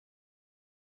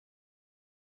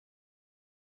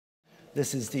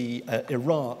This is the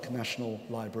Iraq National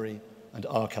Library and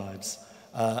Archives.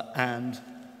 And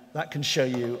that can show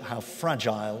you how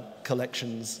fragile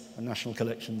collections and national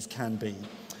collections can be.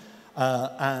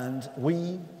 And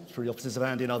we, through the offices of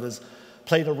Andy and others,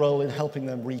 played a role in helping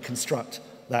them reconstruct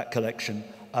that collection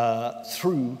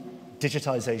through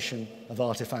digitization of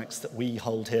artifacts that we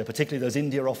hold here, particularly those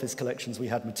India Office collections. We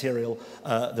had material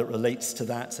that relates to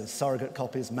that, so surrogate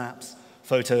copies, maps,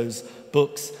 photos,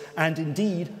 books, and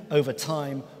indeed, over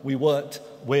time, we worked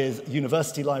with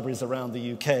university libraries around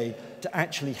the UK to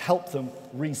actually help them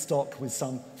restock with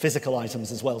some physical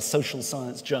items as well, social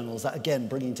science journals, that again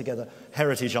bringing together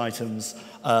heritage items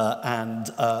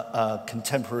and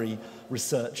contemporary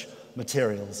research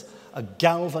materials. A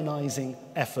galvanizing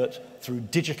effort through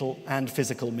digital and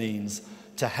physical means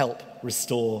to help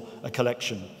restore a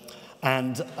collection.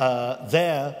 And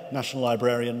their national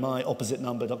librarian, my opposite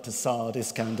number, Dr. Saad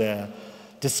Iskander,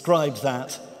 described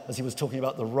that as he was talking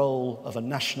about the role of a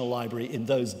national library in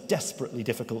those desperately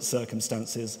difficult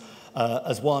circumstances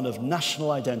as one of national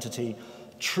identity,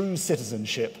 true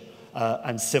citizenship,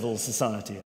 and civil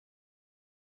society.